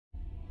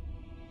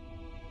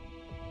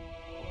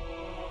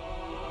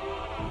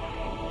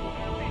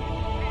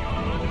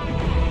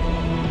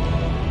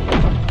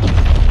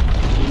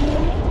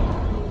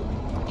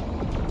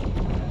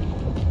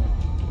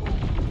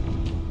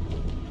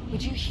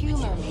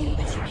be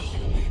with me.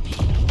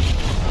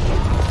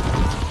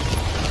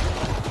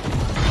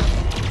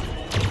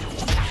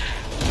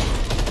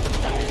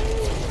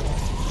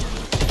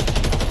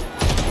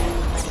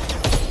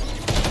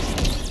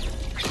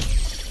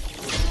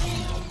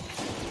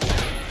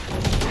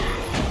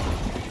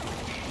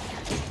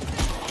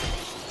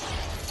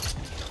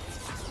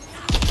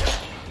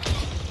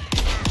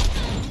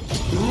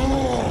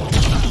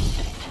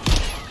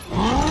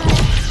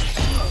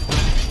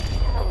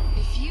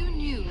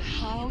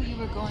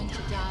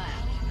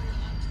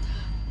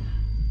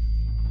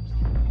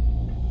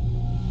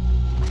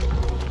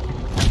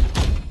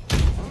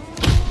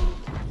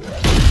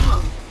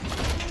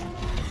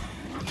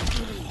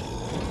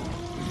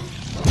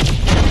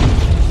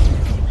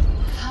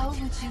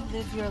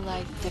 Live your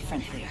life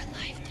differently.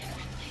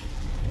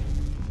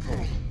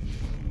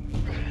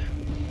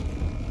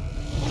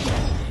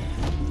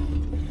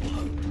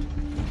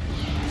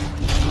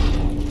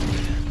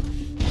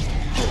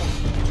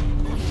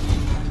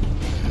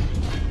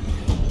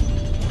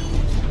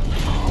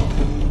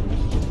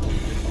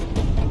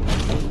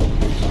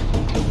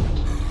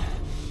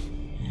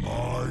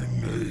 My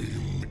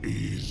name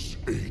is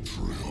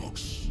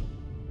Atriox,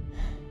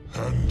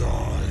 and I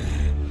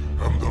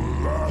am the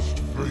last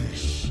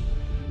face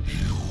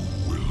you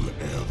will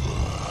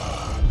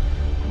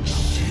ever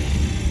see.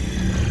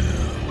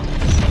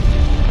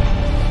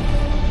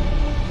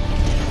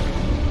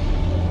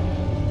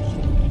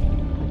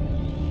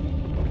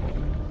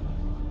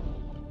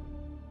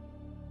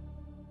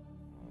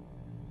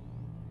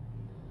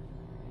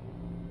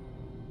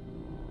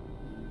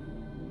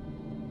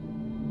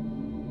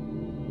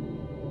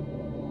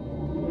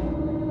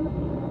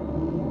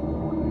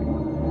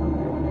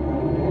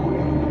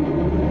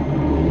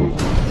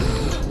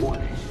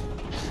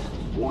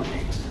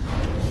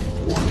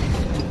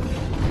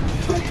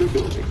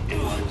 Building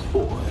in lines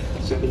 4,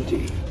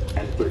 17,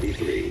 and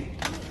 33.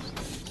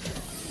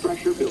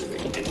 Pressure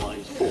building in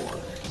lines 4,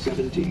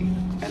 17,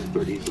 and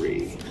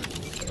 33.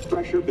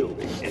 Pressure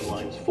building in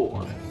lines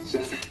 4,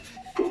 7.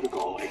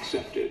 Protocol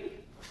accepted.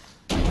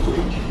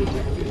 Breach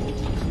detected.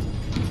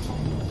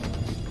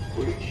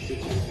 Breach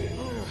detected.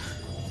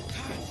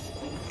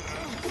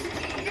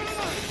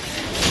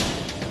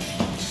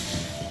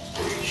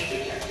 Breach detected. Breach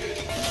detected.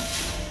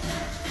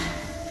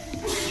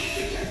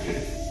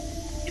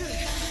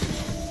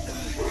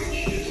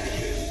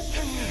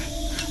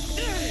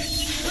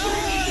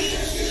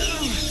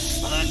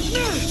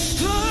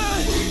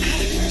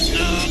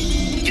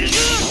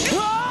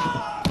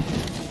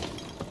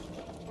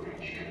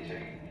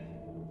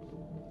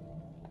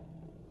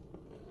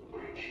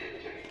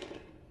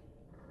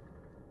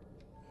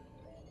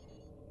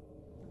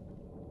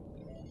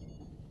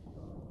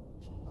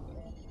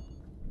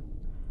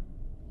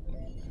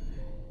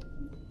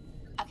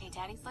 Okay,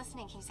 Daddy's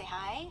listening. Can you say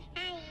hi?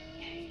 Hi.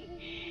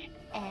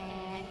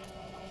 And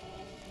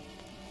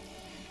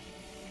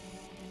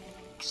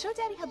show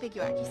Daddy how big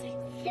you are. Can you say?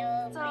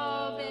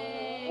 So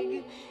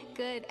big.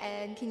 Good.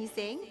 And can you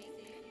sing?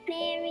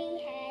 Mary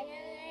had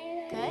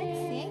a Good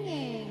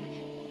singing.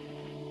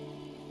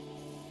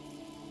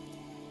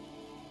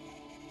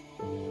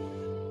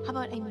 How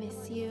about I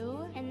miss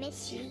you? I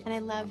miss you. And I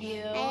love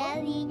you. I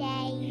love you,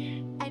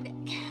 Daddy.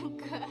 And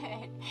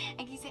good. And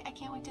can you say, I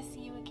can't wait to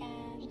see you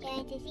again? I can't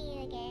wait to see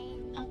you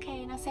again.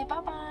 Okay, now say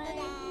bye-bye.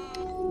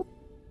 Bye-bye.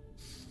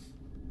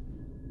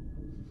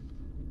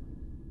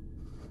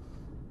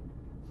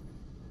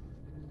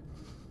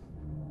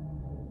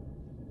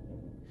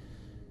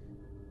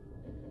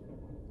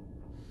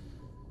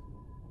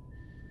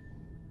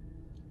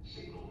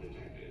 Signal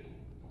detected.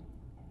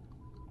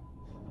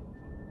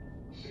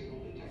 Signal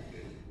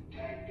detected.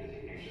 Tag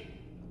designation.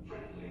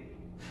 Friendly.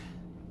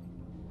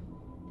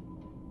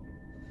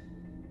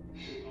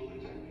 Signal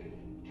detected.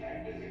 Tag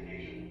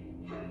designation.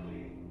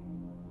 Friendly.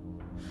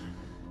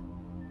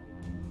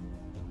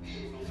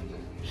 Signal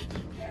detected.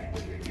 Tag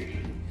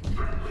designation.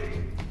 Friendly.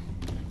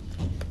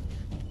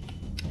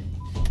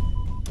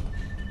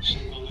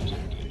 Signal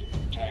detected.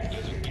 Tag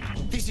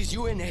designation. This is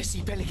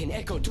UNSC Pelican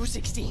Echo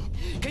 216.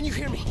 Can you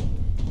hear me?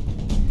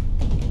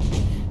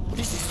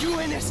 This is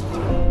UNSC.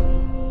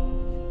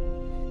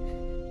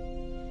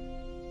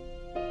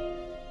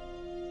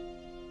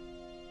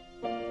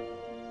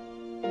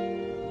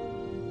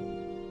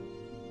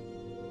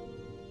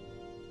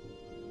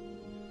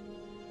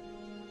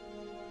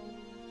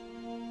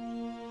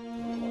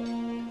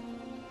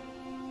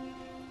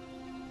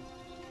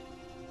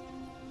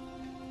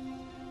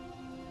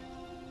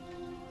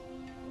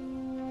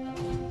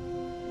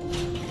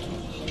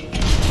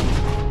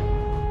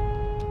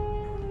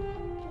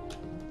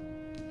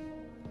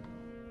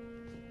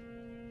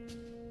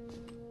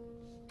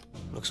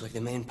 Looks like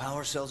the main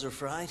power cells are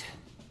fried.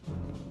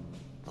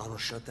 Armor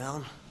shut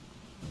down.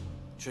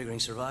 Triggering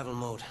survival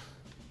mode.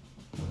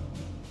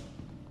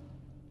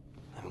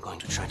 I'm going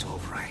to try to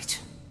override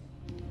it.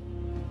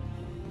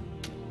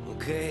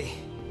 Okay.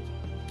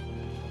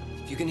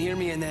 If you can hear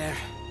me in there,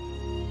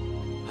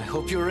 I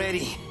hope you're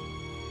ready.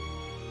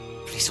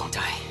 Please don't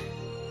die.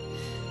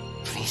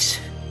 Please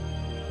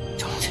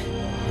don't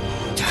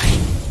die.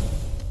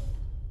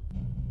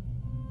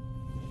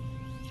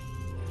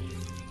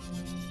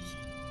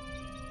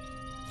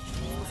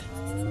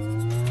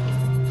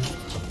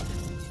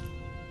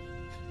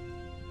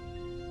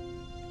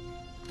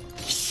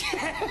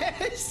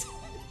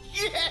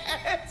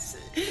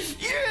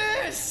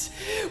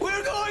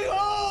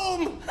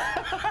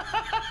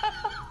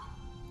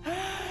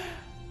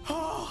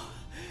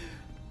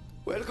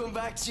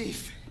 back,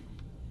 Chief.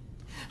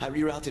 I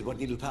rerouted what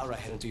little power I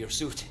had into your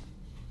suit.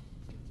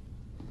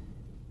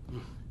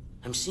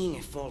 I'm seeing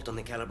a fault on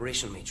the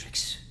calibration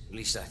matrix. At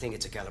least I think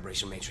it's a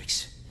calibration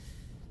matrix.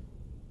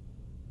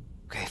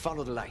 Okay,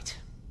 follow the light.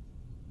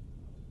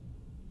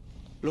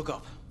 Look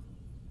up.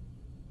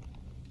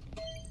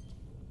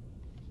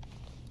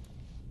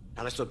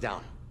 Now let's look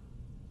down.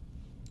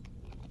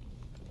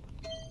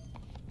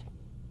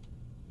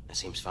 That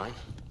seems fine.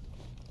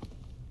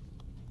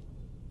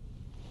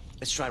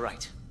 Let's try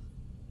right.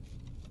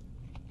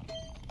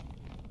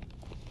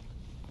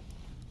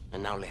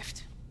 And now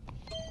left.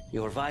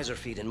 Your visor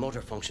feed and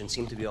motor function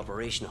seem to be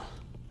operational.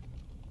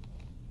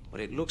 But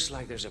it looks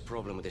like there's a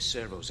problem with the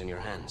servos in your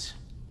hands.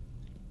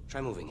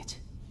 Try moving it.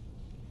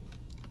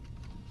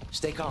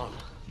 Stay calm.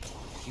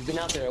 You've been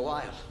out there a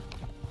while.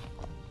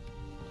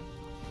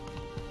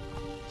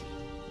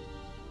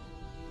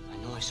 I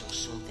know I saw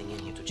something in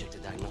here to check the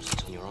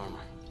diagnostics on your armor.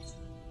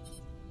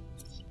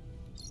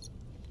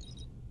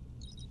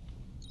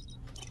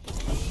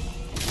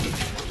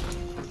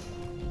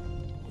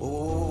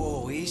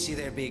 Whoa, easy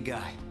there, big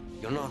guy.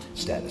 You're not...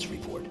 Status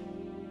report.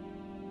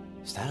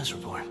 Status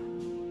report?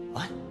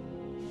 What?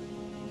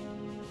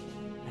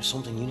 There's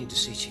something you need to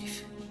see,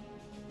 Chief.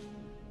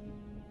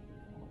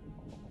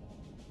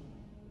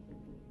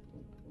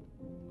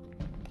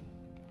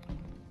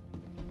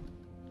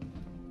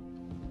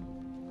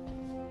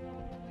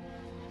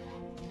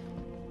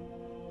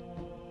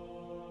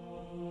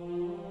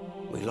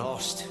 We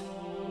lost.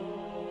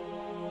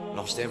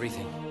 Lost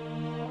everything.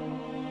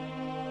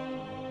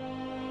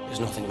 There's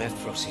nothing left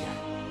for us here.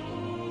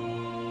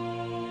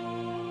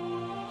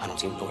 I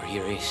don't even know where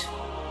here is.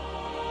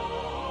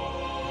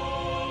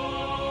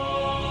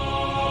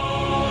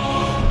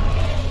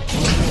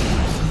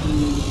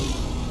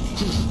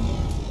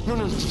 No.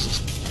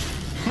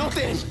 Not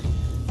then!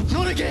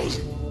 Not again!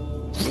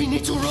 We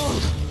need to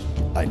run!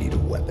 I need a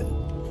weapon.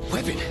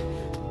 Weapon?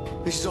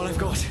 This is all I've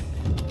got.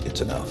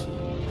 It's enough.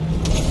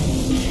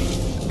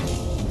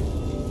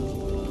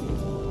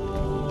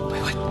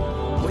 Wait, what?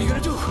 What are you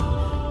gonna do?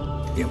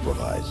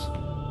 Improvise.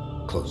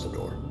 Close the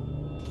door.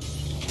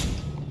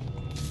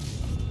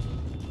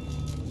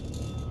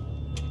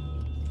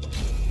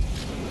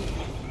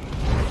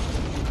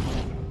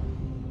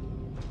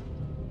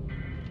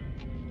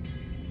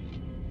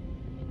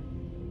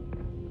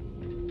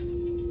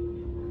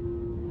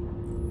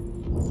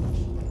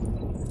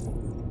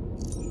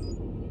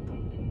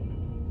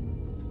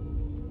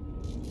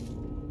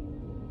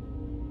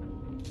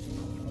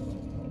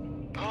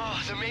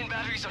 The main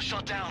batteries are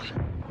shut down.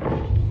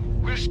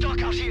 We're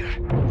stuck out here.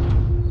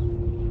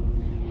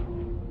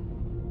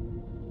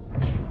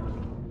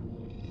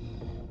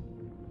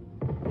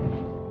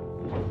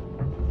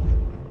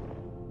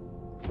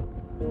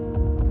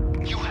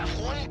 You have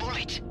one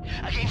bullet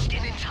against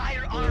an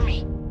entire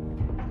army.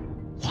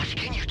 What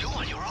can you do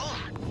on your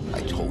own?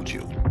 I told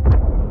you.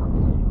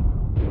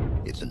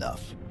 It's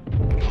enough.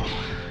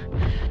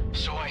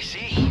 So I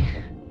see.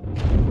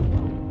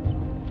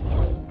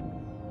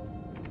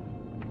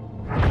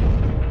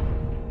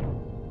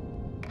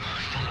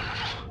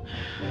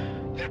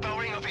 They're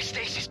powering up a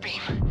stasis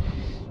beam.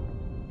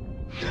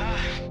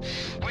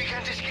 We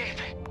can't escape.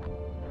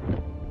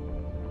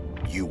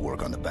 You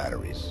work on the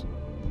batteries.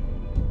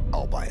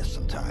 I'll buy us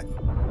some time.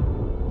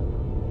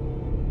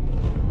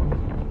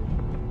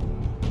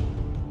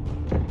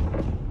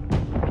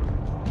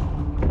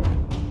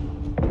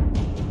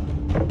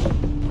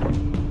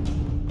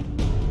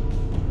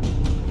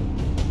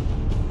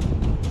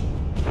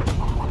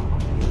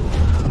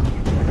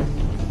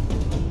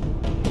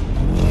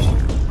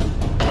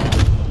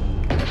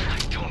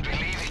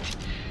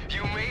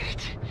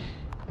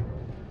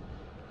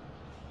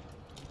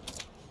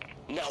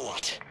 Now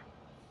what?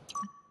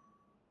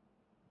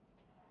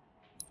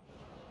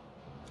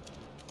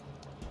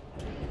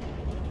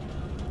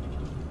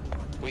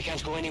 We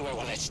can't go anywhere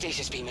while that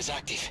stasis beam is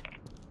active.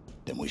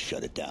 Then we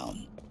shut it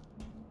down.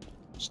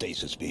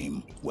 Stasis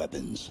beam,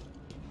 weapons,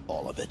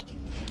 all of it.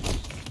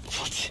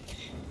 What?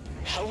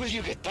 How will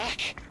you get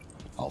back?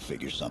 I'll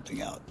figure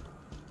something out.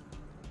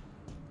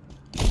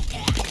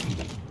 Enemy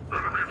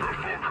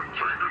vessel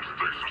contained in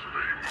stasis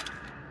beam.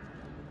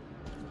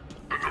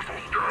 Initial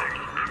scan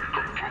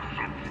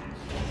inconclusive.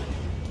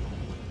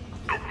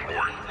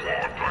 Deploy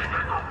squad to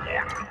Hangar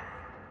 1.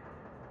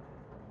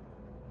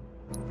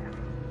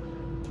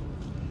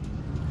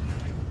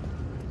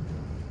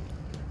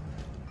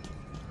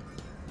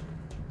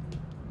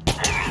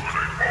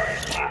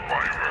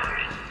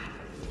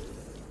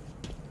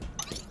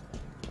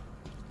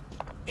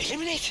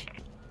 Eliminate?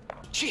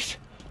 Chief,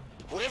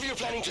 whatever you're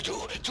planning to do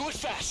it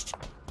fast.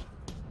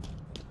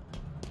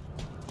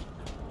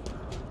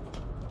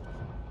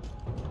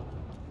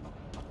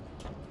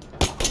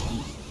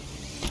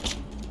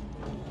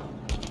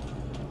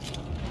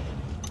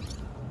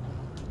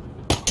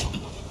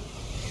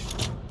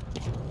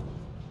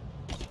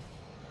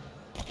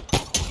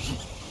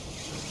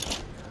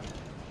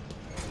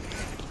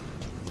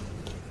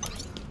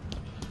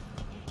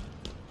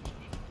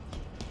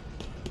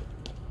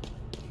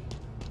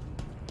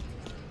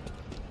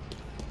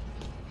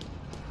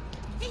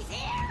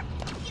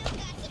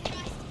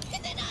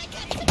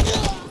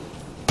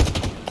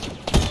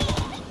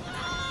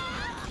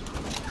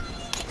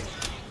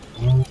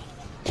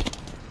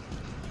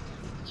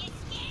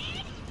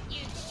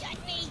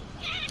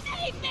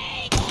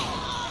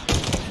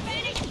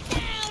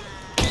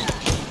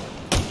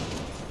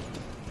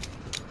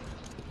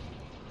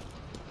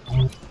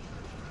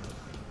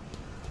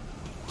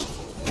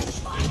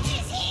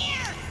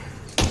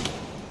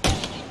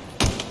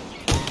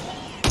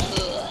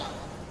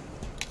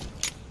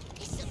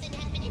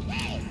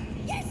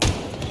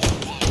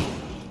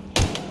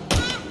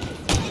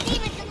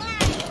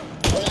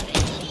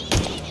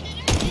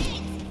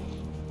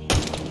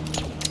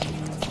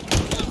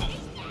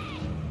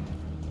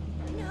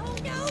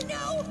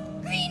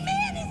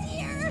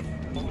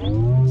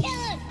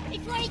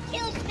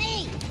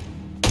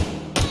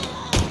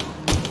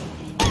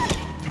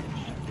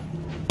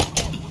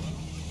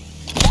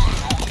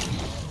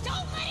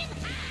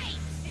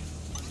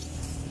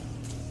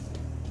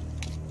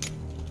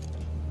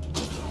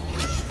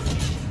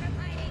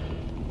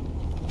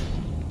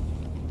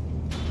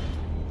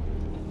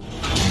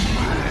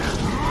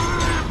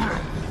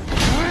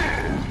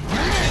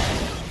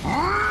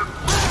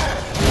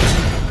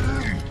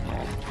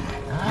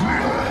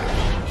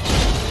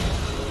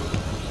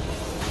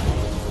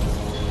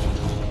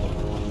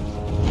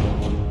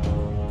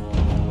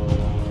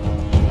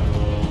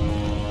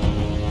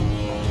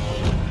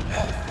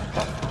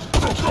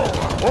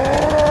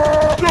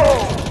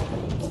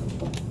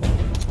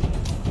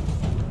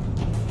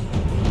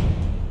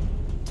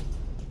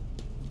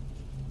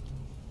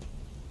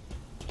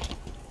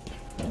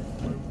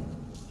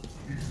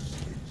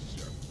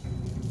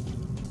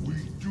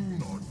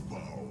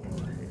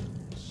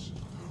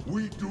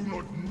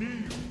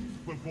 kneel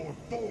before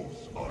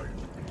false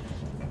idols.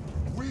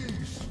 We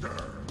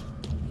stand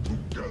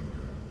together.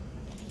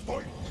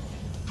 Fight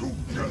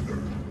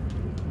together.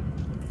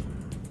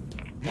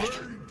 Lay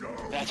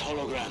down That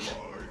hologram.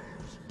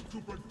 lives to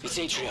protect It's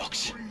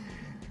Atriox.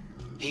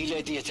 He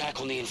led the attack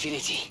on the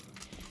Infinity.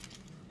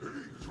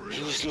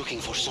 He was looking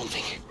for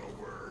something.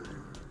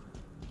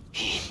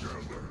 He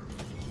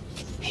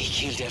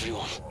killed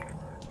everyone.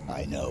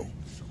 I know.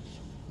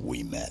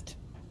 We met.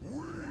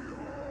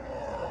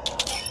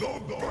 the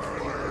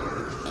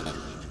banners.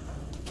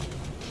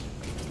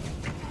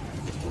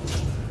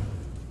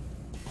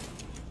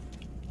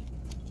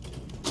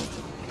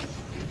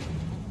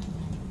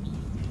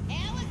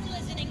 I wasn't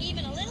listening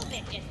even a little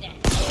bit just then.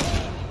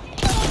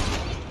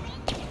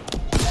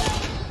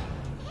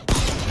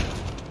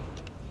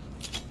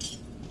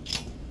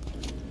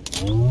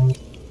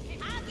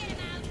 I'll get him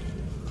out.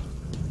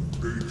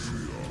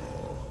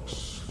 Atriox.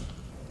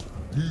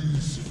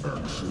 His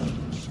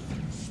actions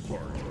inspire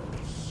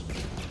us.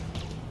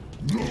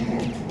 No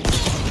more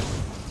lies.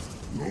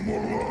 No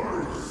more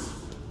lies.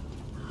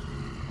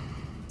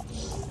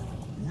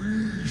 We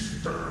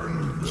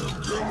stand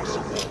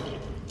together.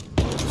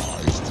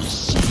 Rise to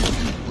see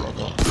you,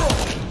 brother.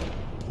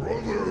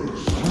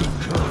 Brothers, we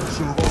can't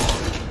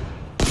survive.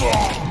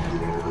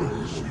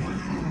 His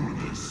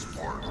will is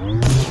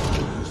Spartan.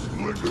 His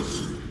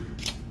legacy.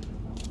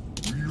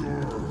 We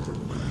are the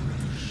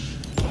banished.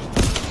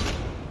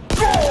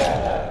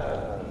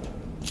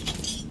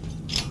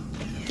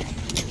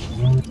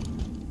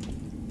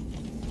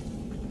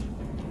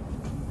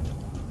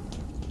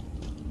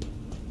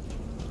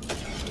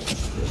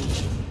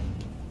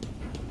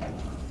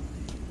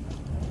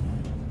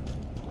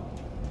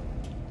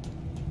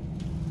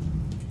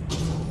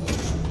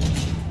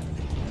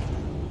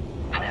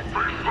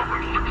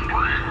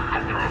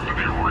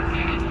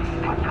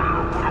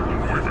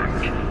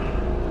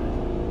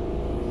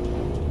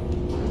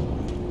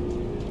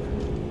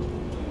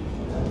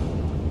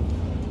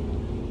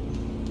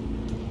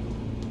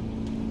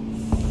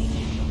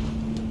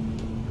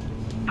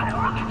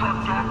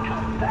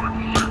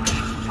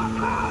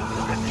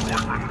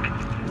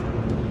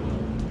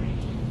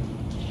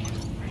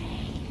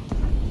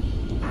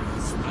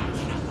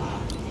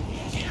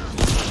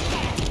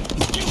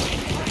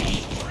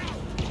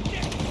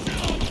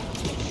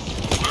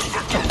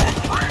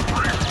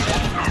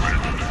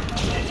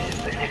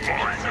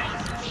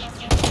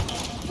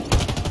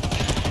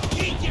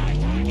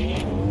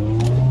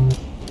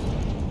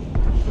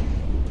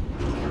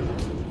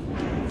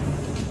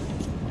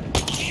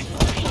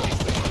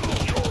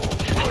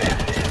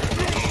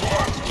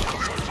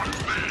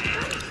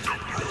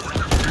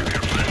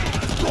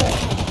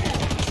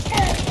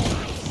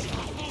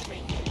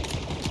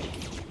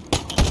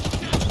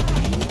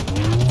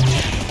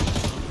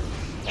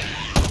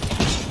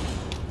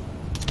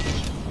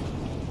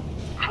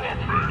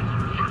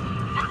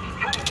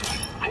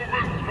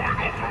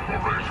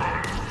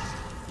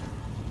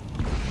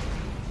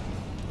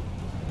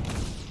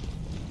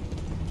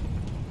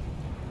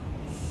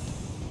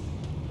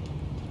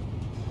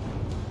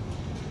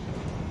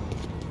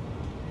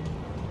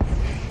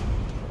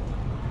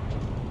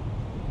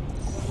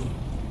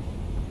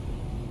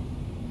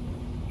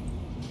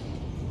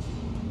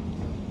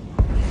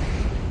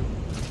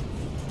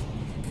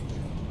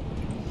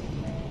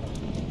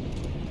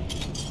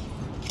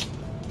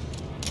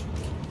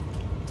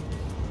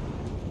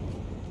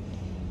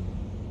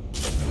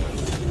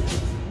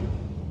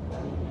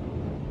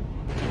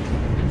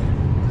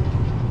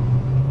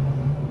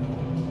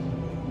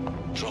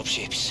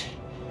 Dropships.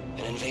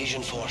 An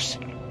invasion force.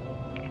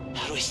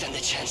 How do we stand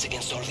a chance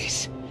against all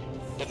this?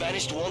 The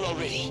Banished won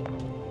already.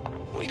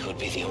 We could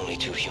be the only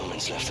two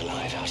humans left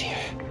alive out here.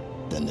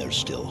 Then there's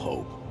still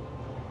hope.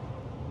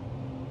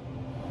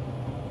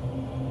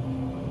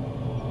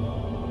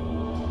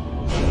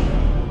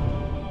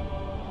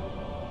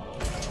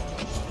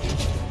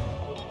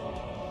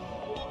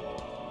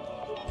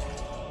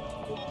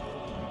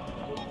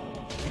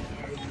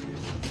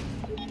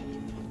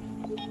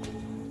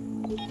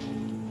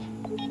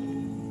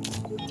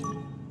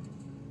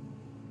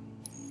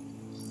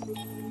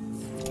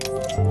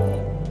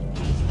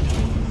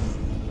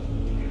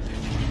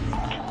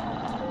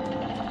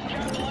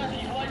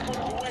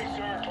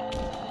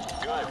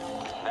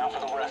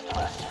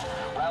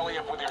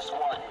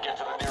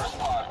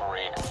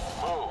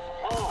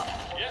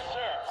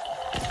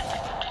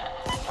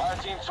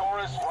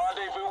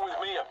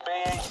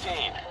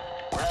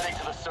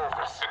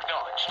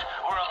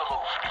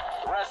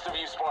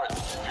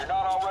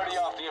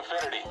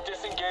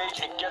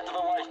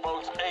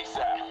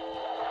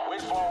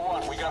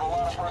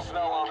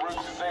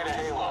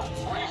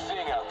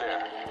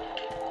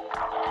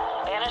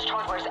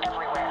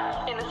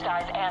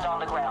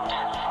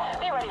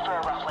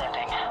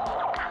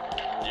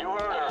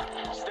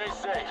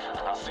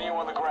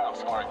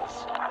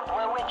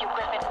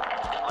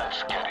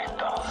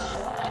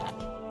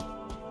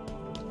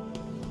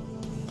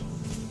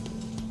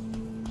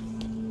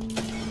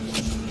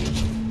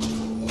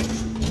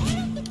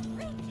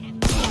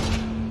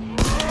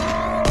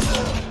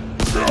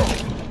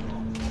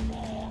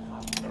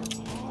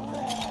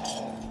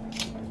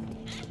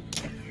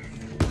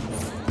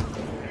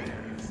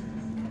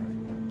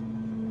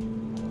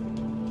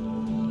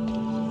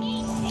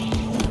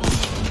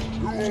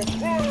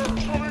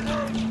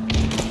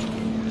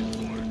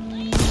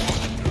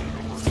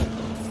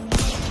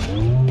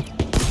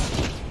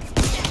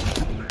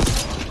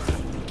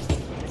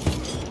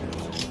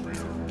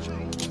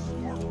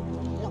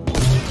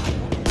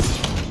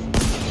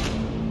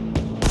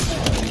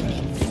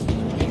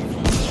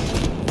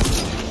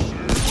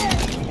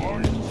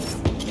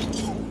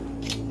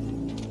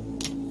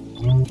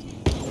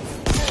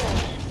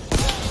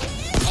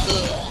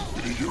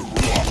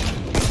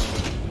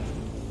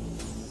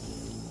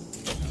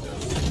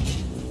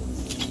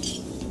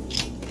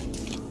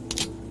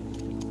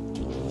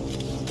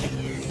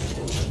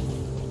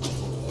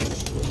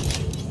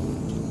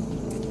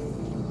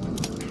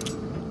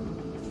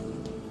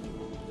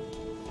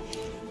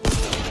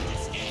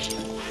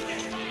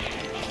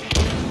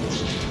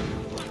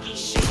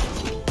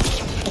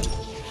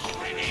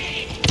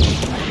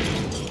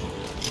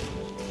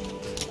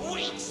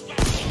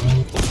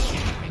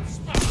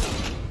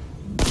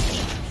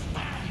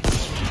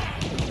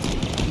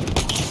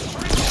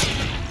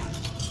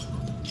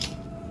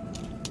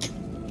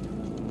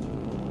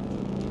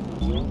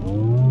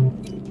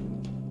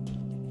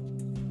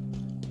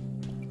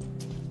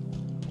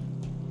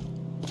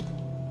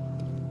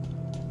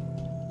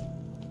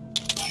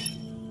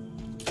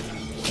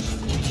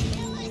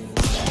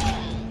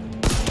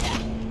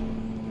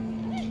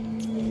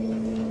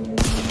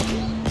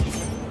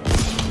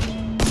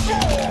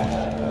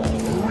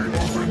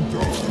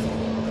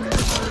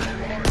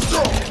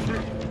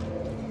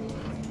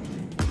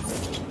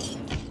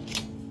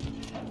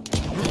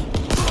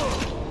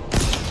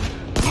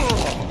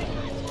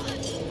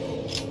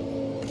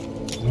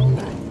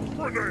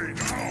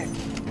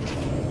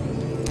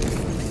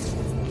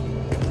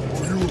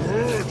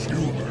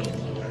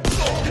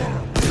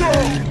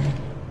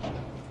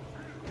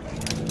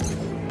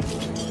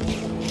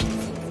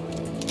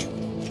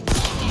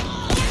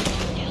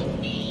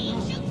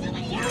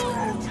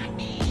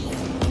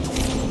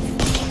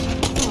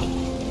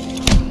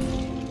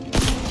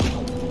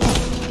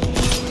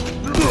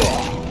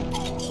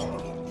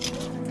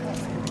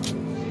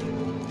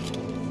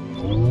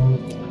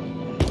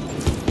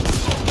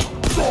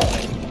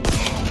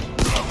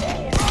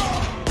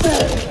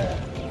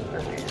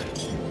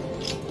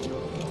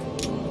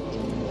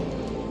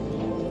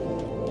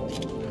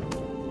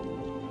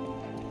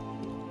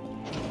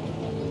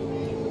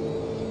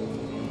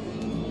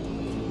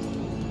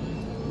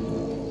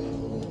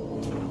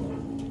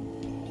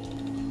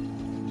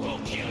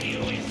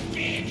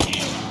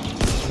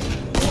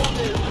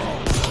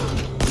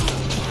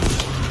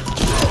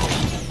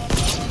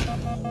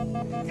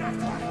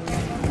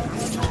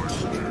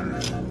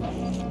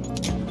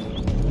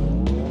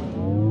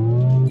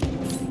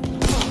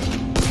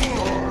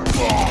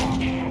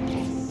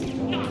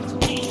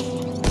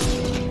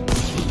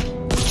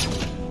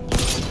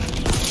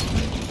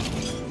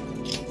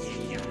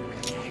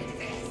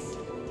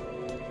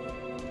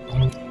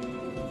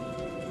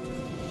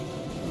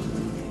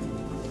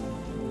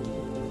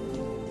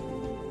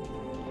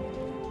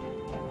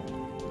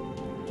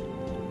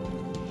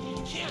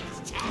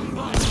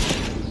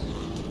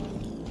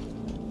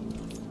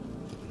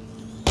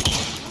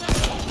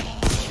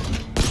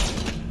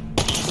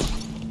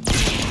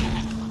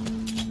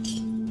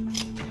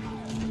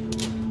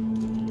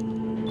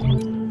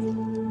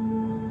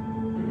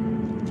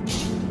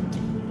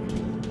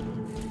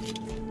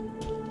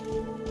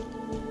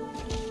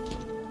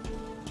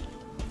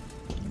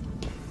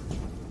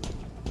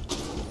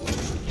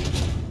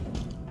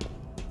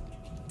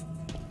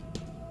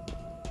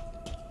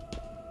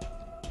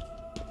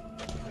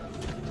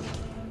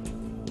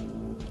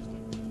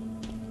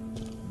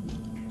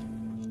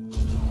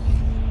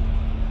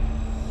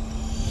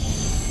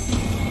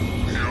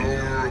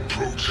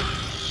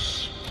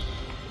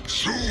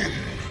 Soon,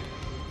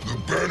 the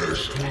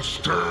banished will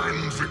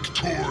stand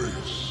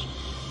victorious.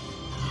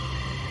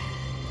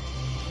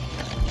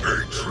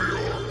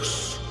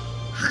 Patriarchs,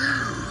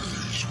 hear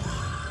these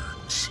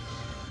words.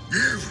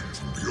 Even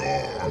from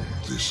beyond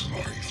this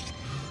life,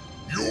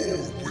 your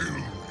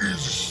will is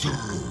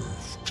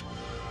served.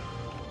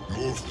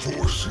 Your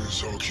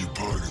forces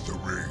occupy the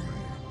ring.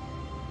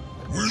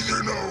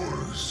 Within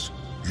hours,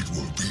 it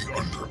will be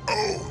under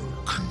our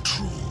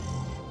control.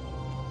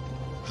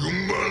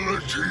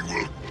 Humanity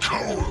will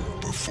cower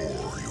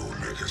before your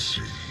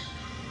legacy.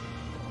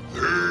 They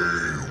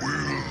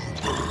will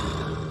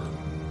burn.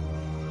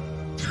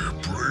 Their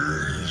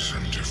praise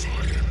and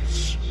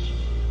defiance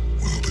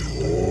will be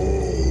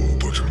all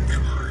but a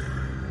memory.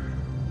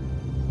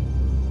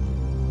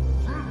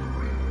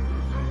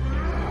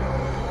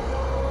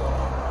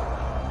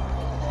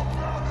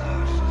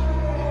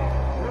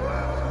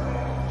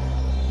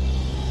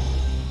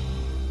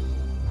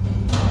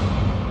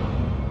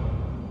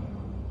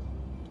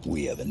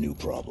 We have a new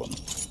problem.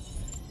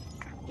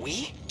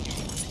 We?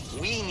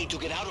 We need to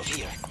get out of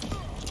here.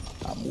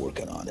 I'm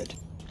working on it.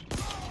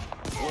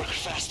 Work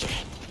faster.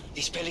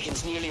 These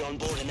Pelicans nearly on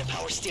board and the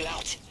power's still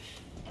out.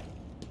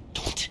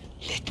 Don't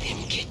let them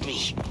get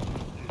me.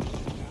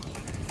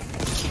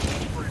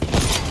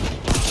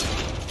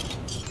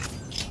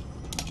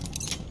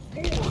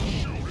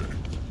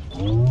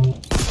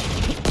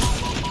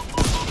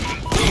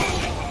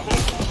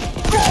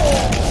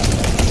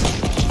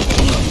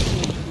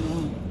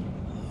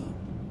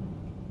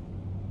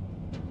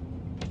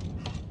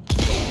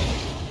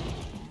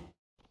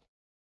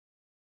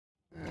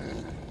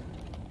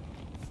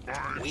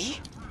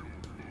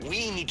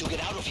 We need to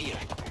get out of here.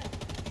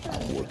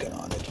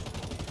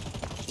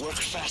 work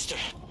faster.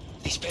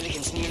 These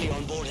Pelicans nearly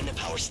on board and the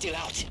power's still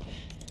out.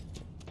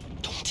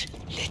 Don't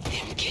let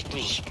them get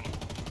me.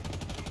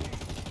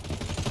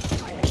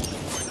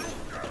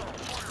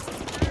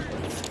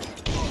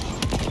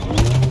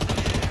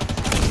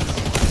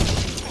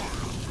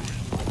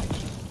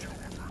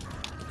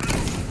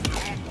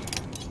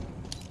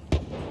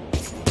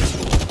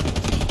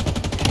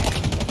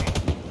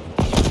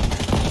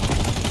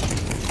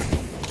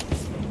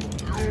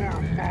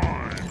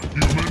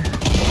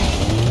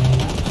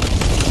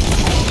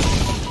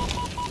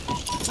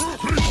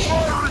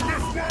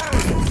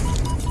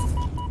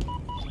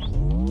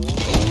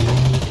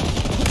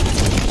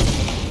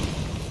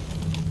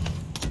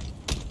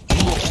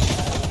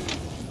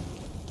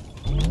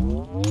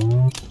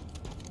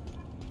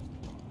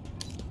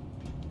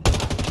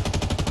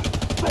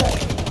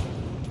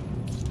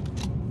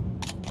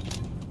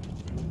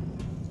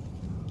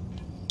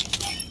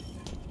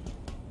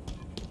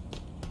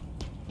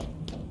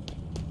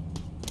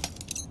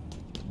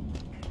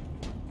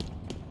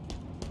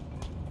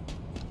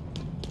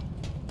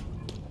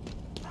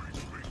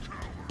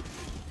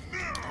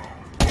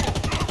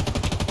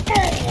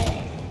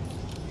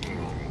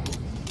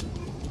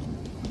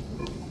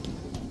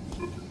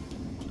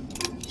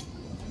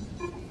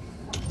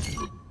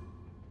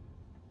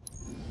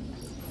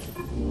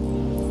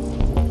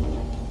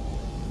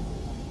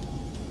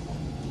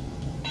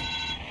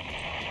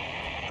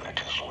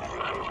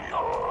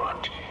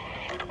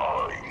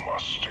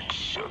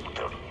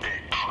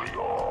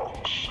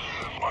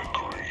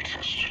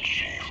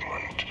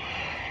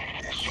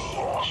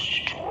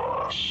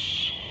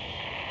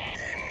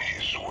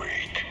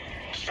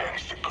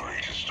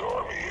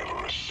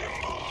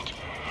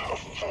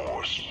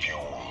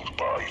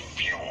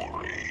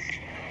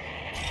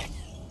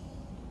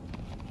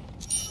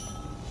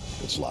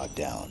 It's locked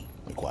down.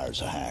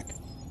 Requires a hack.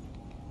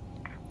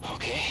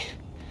 Okay.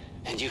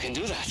 And you can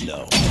do that?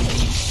 No.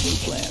 New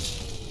plan.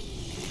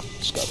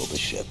 Scuttle the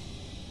ship.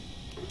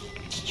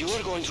 You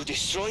are going to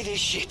destroy this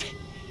ship?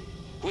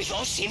 With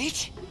us in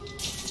it?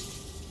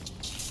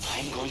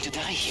 I'm going to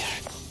die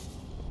here.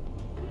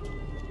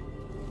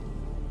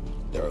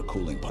 There are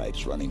cooling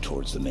pipes running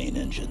towards the main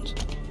engines.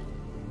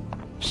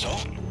 So?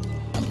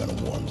 I'm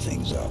gonna warm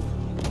things up.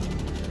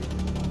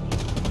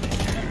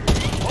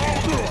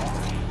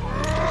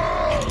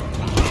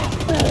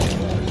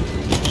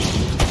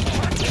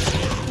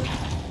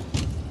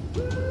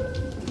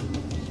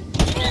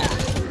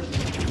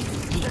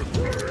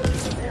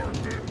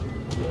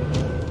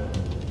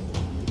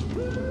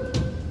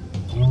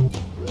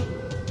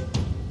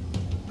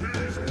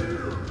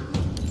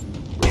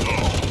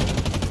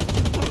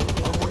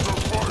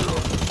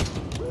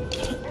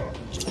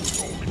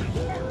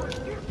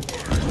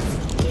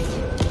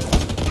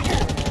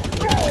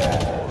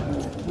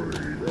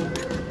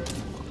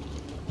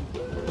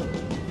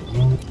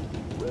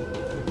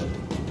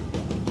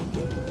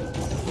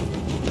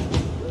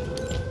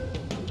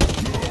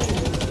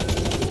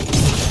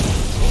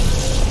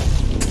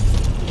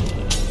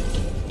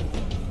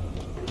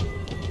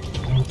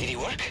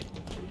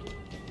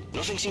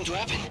 Nothing seemed to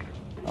happen.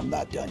 I'm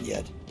not done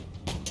yet.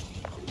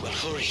 Well,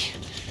 hurry.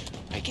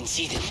 I can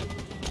see them.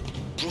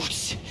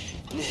 Brutes.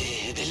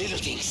 The little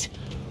things.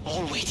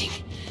 All waiting.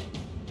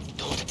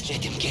 Don't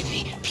let them get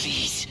me,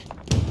 please.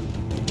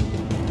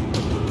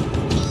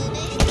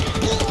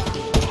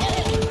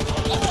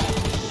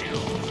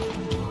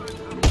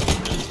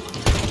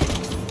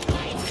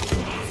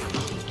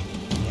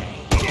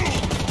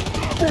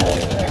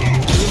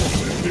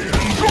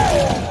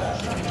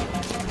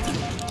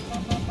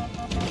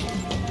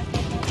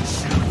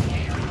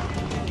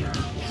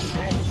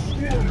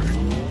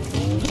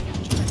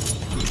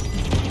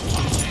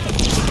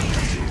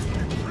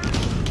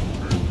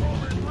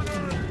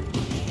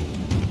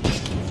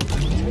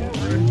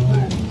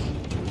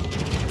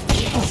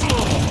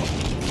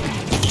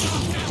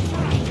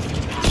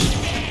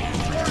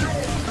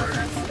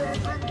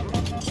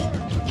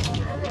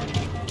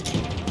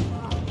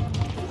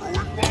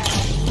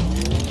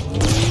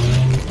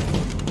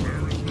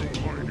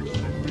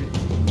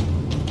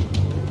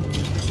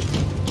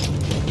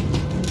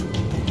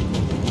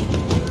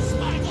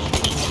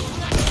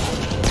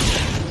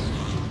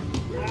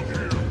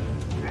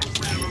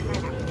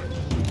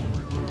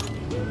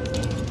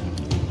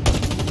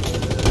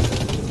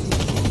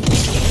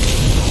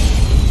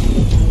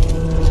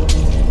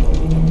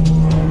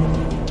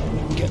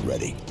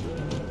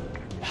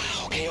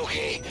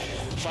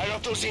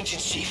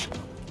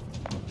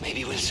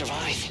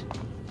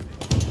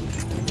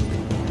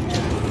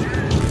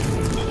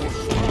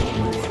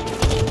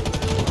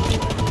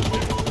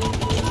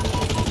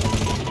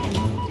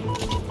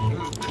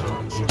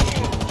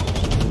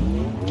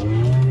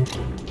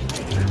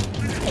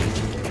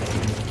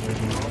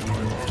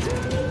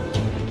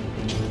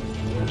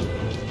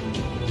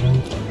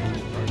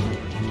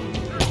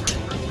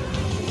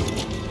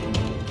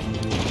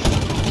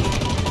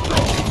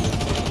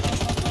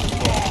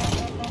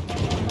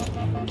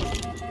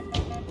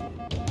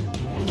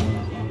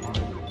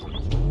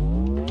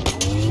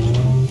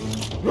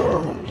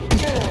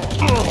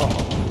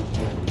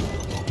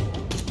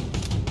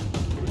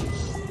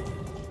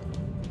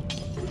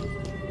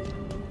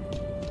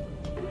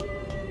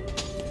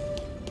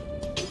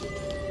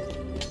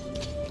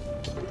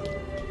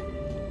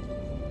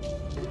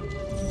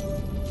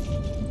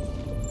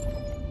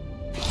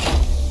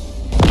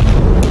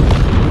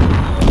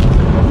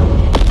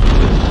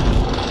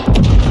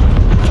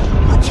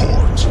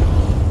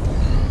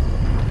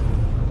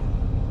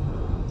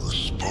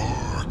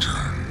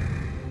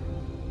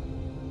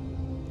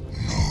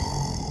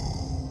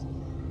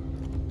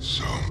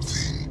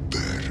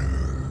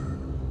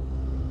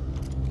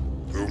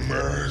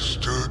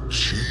 Master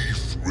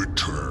Chief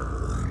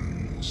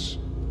returns.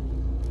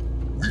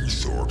 We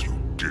thought you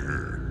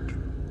dead,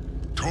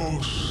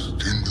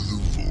 tossed into the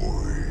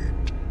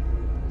void.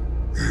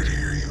 Yet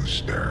here you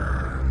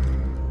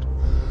stand.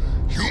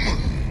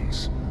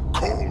 Humans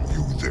call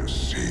you their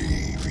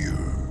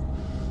savior.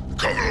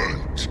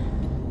 Covenant,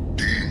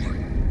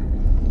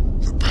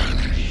 demon, the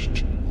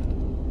banished.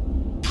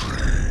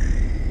 Pray.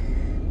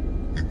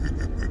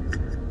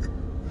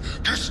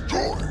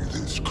 Destroy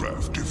this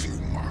craft if you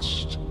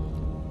must.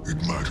 It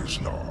matters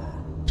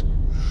not.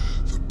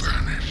 The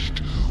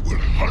banished will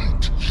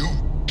hunt you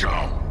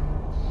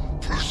down,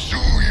 pursue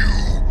you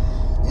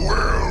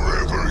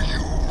wherever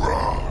you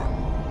run.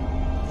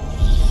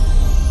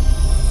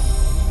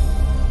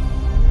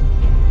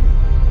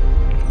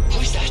 Who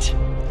is that?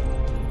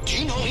 Do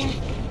you know him?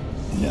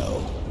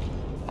 No.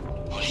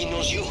 Well, he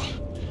knows you.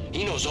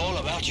 He knows all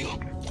about you.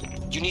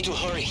 You need to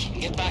hurry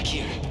and get back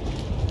here.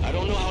 I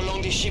don't know how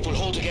long this ship will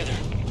hold together.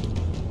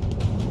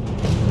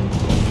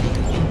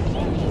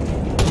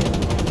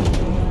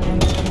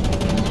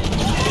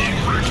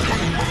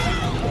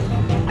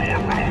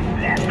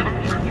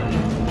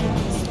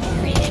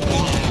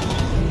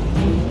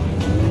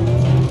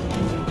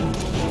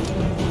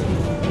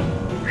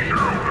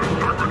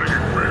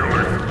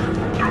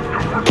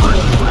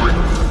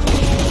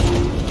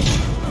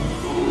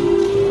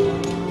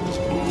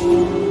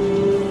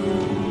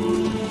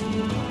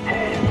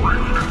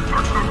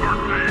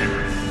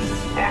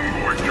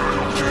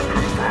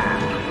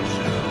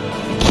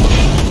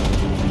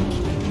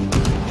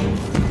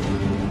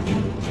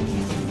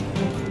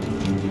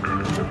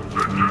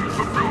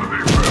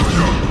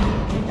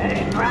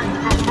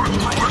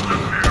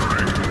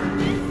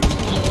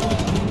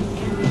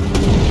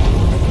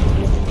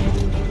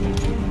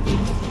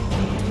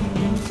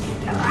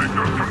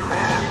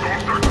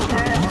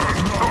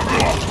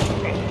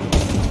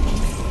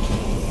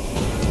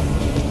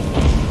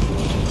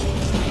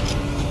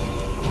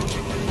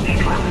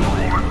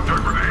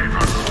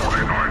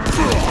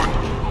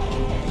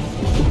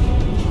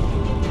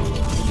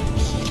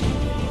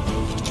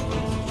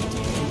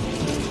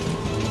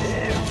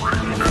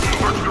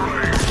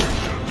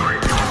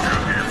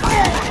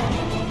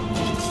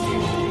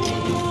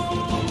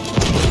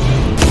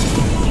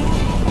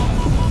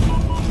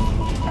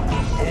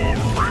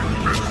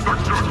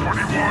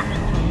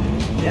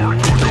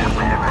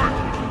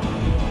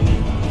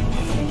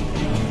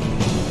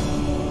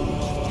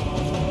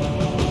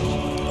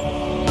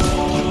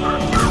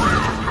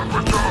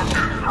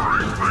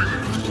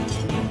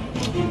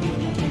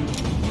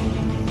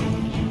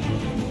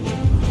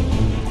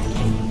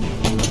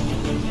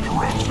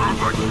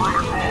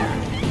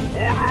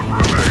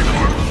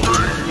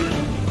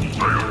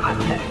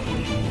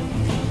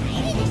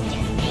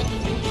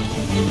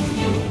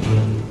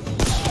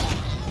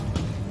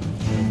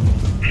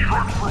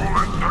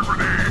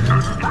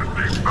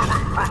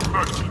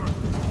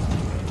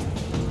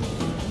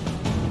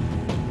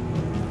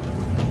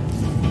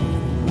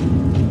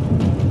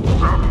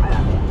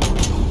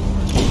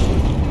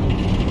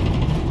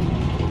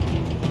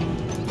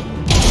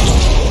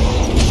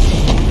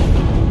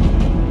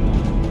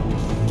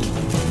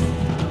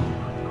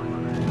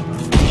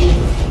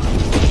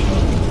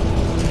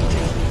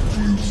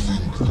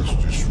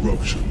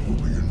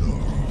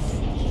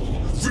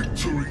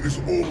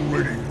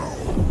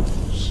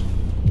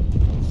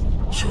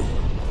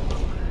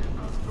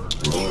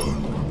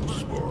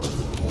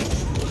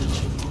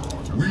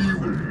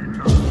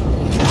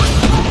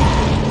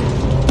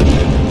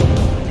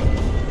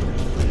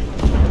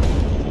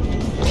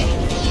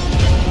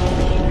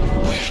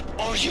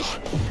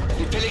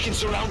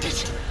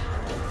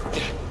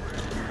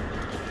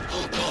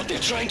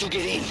 Trying to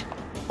get in.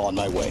 On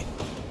my way.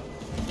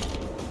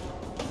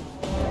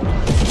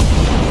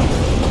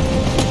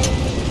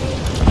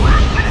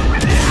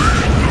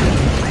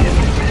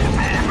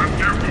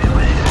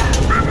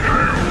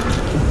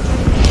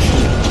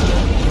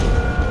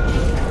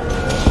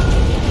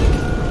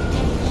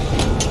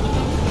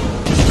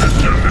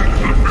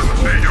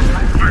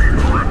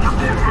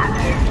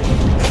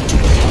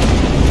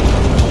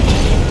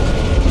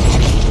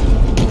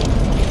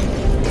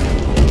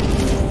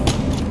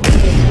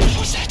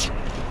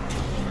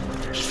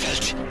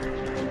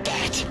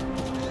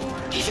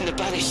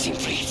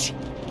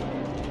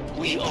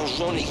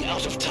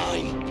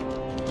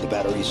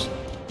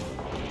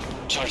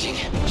 Charging.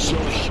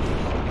 Slowly.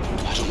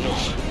 I don't know.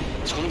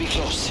 It's gonna be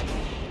close.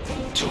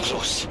 Too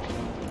close.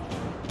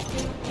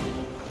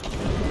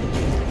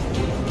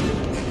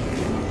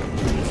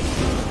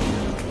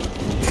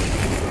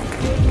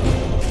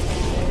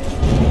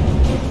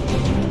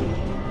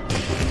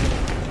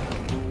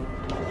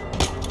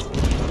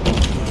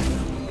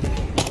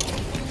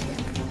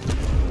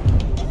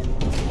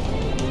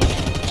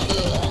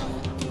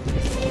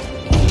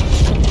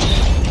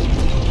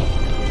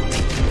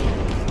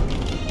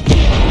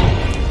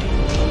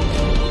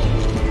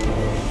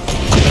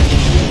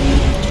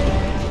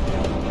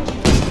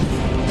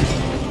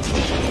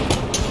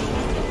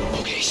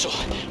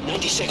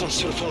 Seconds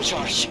to the full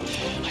charge.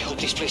 I hope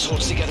this place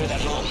holds together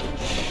that long.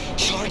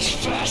 Charge! Charge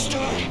faster!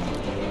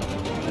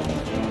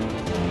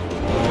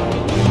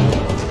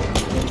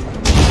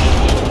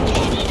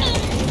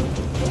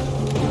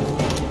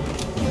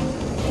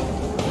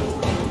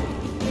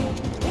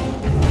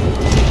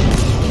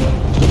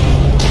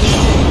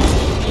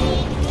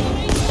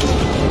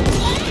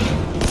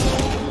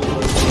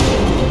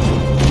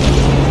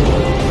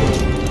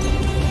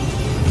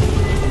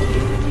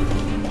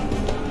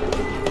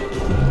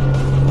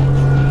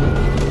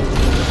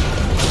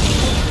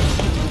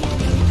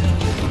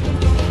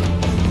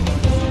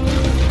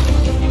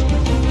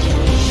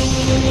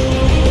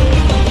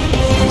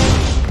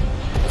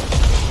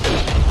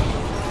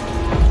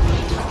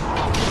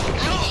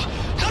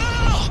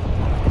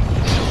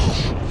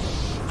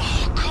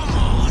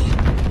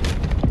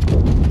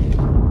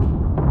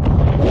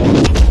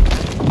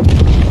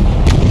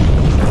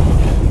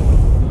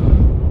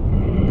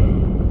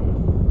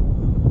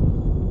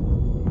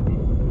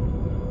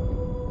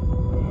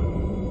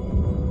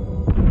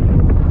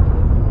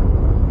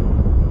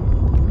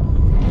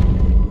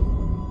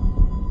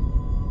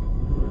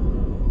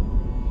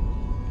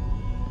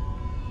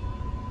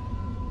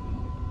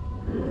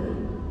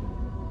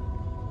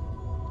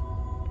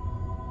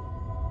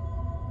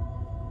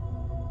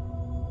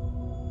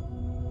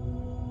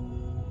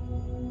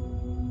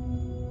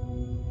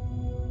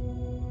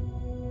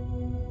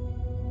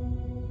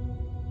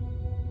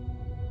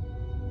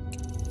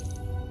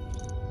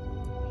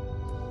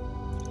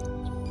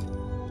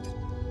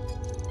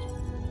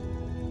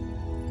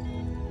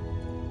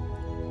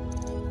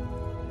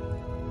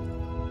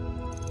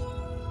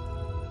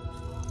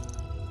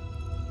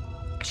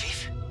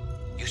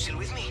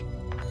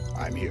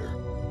 I'm here.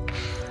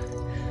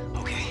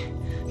 Okay,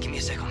 give me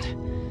a second.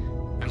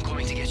 I'm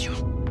coming to get you.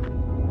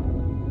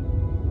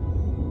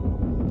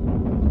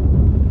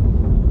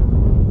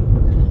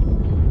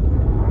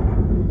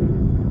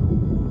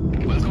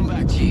 Welcome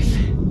back, Chief.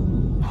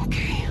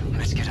 Okay,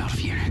 let's get out of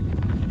here.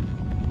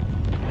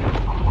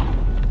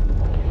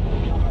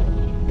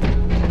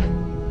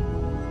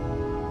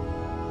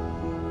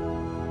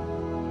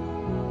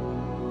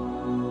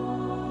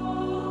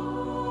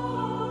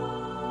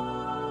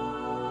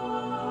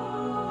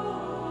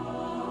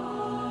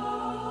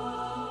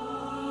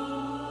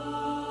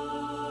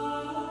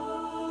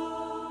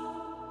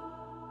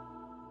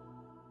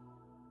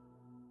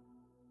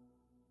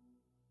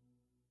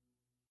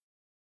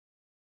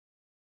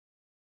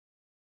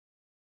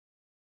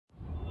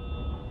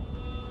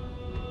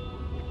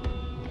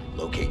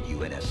 Locate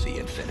UNSC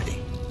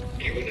Infinity.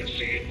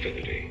 UNSC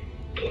Infinity.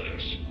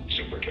 Class,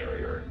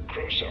 supercarrier.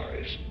 Crew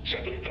size,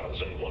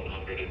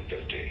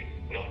 7,150.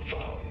 Not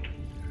found.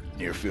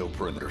 Near field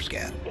perimeter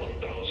scan.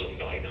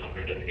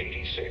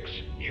 1,986.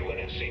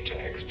 UNSC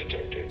tags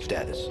detected.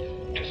 Status.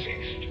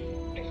 Deceased.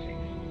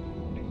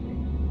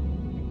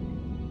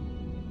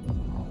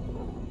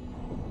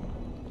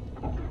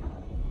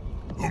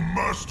 The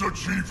Master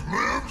Chief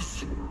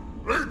lives?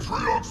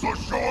 Atriox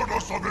assured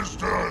us of his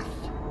death.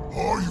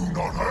 Are you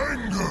not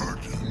angered?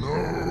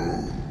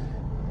 No.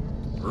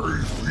 I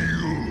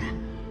feel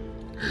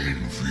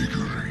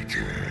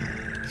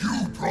invigorated.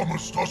 You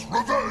promised us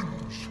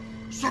revenge,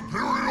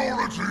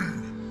 superiority,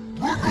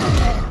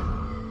 renewal.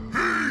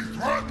 He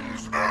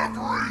threatens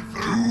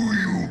everything. Do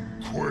you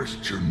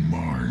question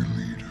my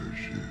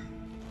leadership?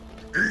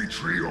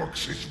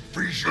 Atriox's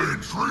vision.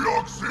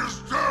 Atriox is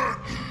dead.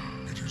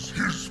 It is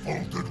his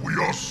fault that we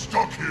are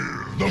stuck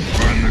here. The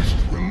Banished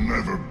will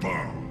never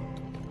bow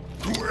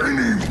to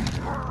anyone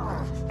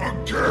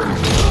again.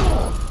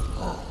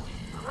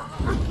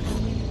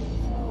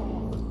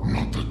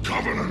 Not the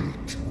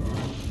Covenant.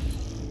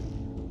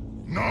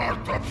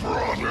 Not the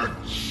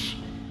Prophets.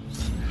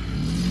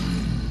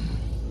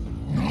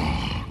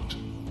 Not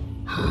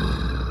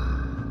her.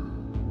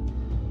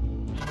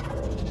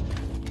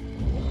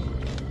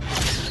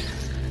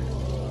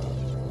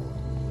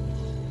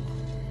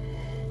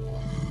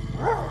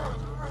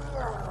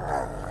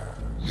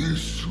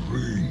 This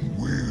ring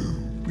will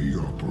be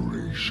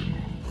operational.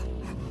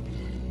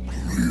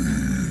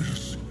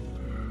 Please.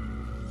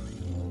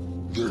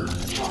 There.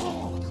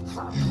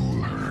 You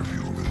will have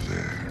your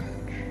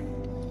revenge.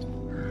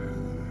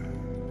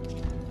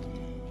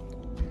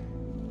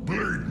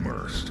 Blade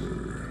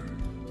Master.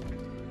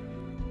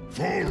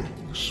 Follow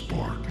the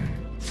Spartan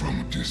from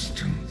a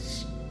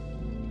distance.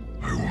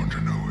 I want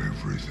to know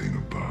everything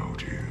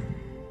about him.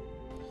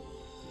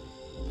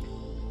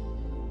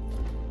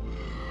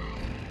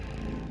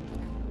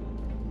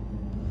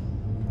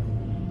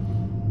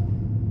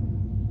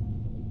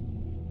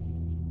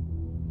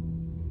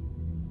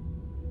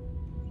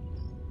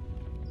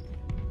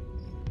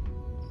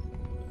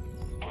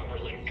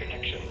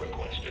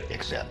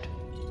 Accept.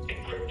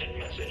 Encrypted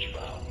message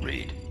found.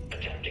 Read.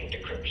 Attempting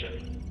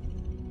decryption.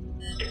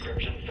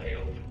 Decryption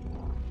failed.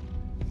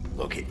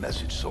 Locate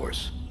message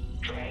source.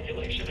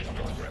 Triangulation in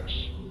progress.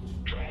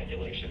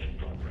 Triangulation in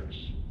progress.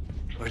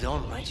 We're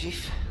done, right,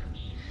 Chief?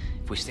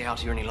 If we stay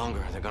out here any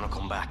longer, they're gonna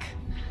come back.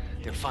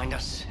 They'll find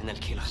us, and they'll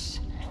kill us.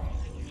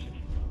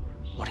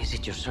 What is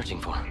it you're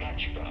searching for?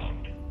 Match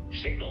found.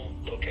 Signal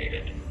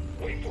located.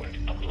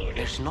 Waypoint uploaded.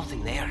 There's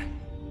nothing there.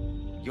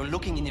 You're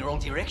looking in the wrong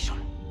direction.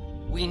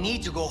 We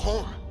need to go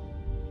home.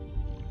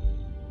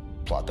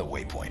 Plot the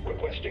waypoint.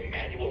 Requesting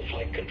manual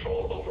flight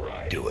control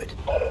override. Do it.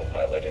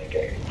 Autopilot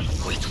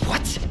engaged. Wait,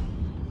 what?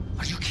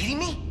 Are you kidding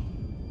me?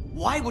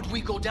 Why would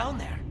we go down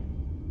there?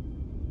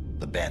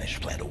 The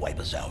Banished plan to wipe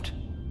us out.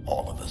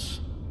 All of us.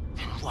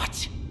 And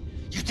what?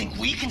 You think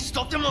we can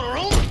stop them on our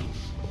own?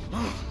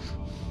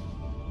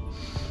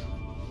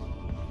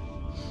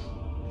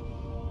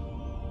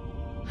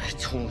 I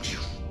told you.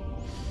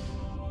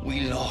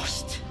 We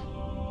lost.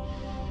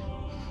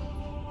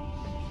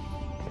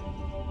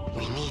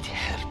 We need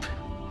help,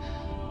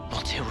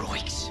 not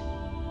heroics.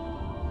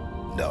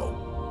 No.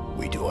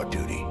 We do our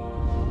duty.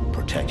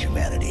 Protect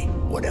humanity,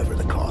 whatever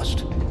the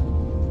cost.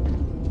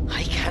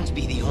 I can't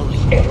be the only...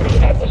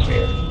 Entering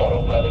atmosphere.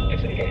 Autopilot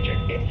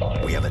disengaging in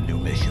 5. We have a new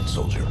mission,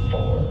 soldier. 4.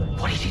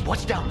 What is it?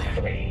 What's down there?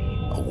 3.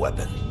 A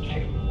weapon.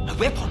 2. A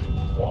weapon?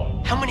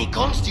 1. How many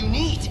guns do you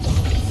need?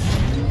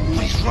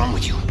 What is wrong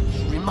with you?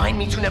 Remind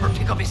me to never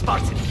pick up a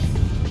Spartan.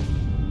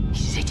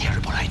 This is a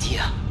terrible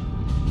idea.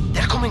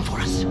 They're coming for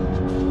us.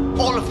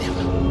 All of them.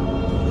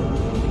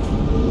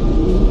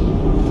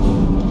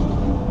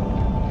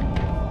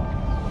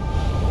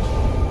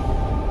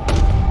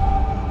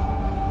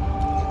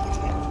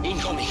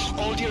 Incoming,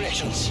 all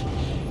directions.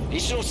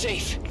 It's not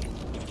safe.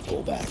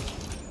 Pull back.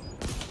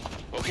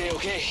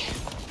 Okay.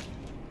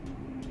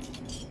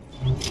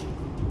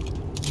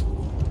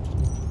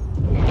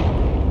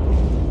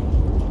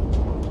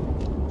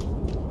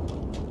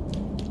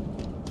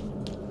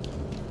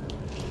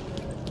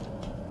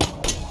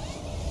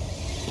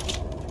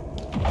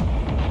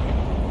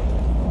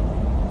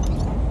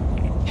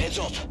 Heads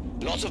up.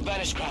 Lots of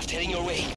Banished craft heading your way.